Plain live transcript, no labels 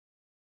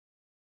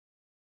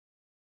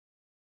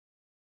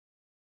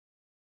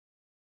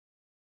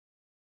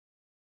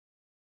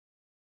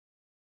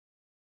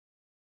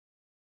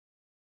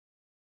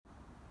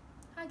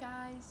Hi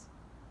guys,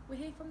 we're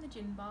here from the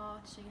gin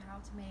bar to show you how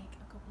to make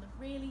a couple of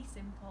really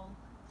simple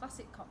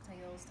classic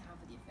cocktails to have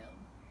with your film.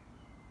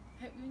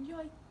 Hope you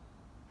enjoy!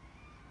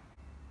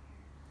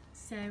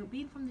 So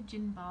being from the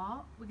gin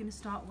bar, we're going to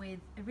start with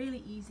a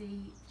really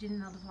easy gin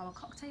and elderflower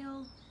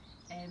cocktail.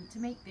 To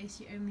make this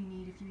you only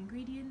need a few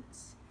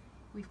ingredients.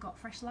 We've got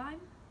fresh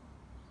lime,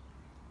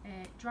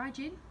 dry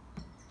gin,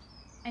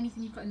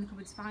 anything you've got in the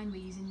cupboard's fine,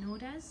 we're using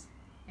Nordes,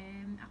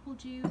 apple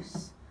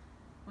juice.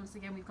 Once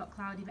again we've got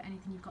cloudy, but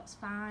anything you've got's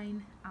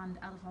fine, and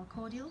elderflower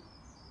cordial.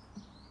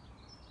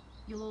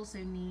 You'll also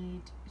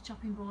need a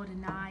chopping board, a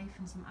knife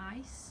and some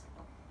ice.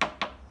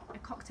 A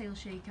cocktail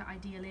shaker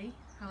ideally,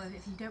 however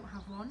if you don't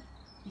have one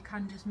you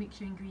can just mix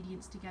your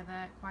ingredients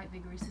together quite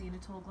vigorously in a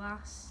tall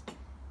glass. It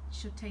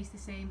should taste the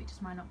same, it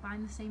just might not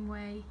bind the same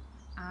way.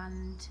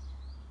 And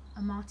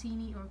a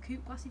martini or a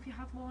coupe glass if you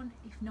have one,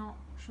 if not,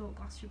 short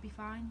glass should be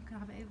fine, you can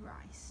have it over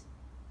ice.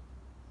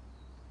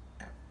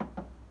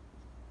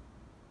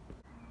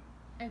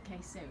 Okay,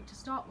 so to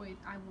start with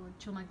I would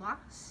chill my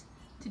glass.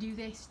 To do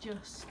this,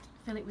 just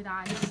fill it with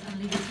ice and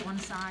leave it to one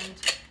side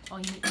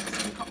while you make the rest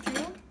of the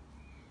cocktail.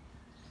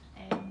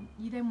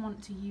 You then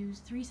want to use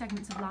 3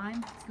 segments of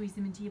lime, squeeze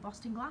them into your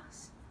Boston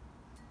glass.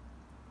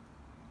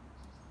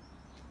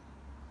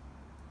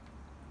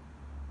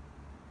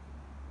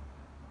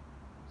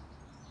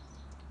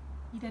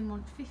 You then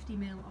want 50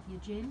 ml of your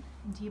gin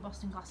into your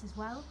Boston glass as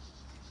well.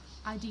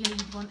 Ideally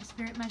you'd want a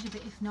spirit measure,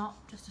 but if not,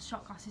 just a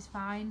shot glass is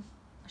fine.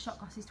 A shot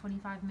glass is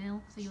 25 ml,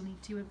 so you'll need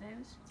 2 of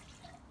those.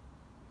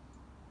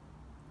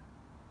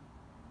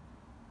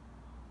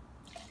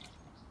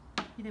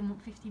 You then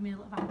want 50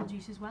 ml of apple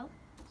juice as well.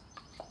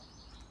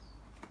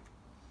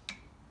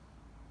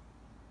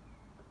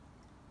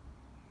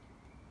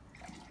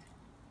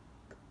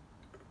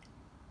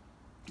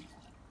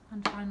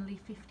 And finally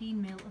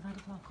 15 ml of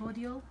elderflower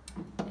cordial.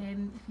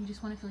 If you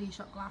just want to fill your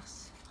shot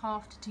glass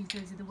half to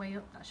 2/3 of the way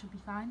up, that should be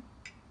fine.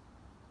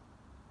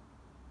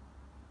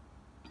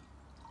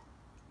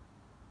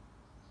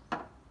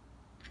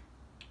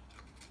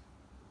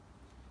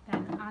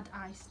 Then add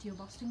ice to your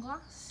Boston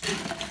glass.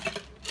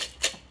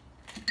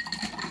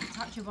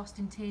 Attach your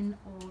Boston tin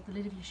or the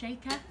lid of your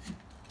shaker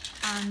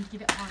and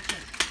give it a hard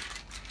shake.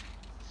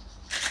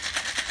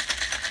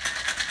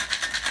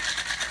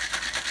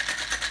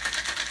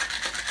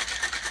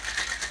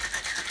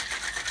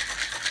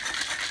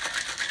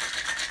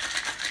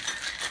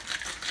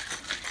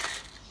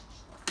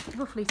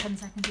 Roughly 10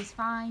 seconds is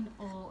fine,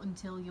 or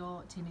until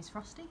your tin is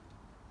frosty.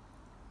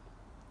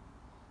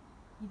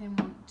 You then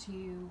want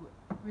to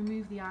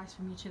remove the ice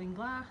from your chilling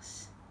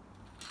glass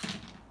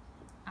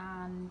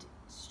and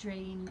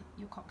strain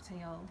your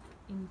cocktail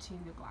into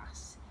your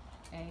glass.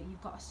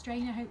 You've got a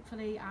strainer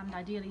hopefully, and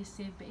ideally a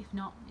sieve, but if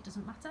not, it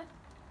doesn't matter.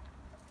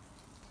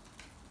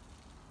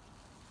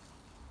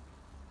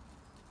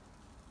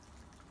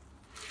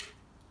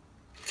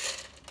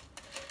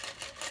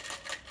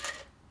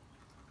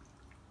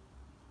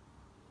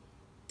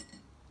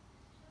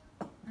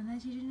 And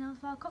there's your gin and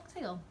elderflower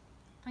cocktail.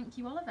 Thank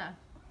you, Oliver.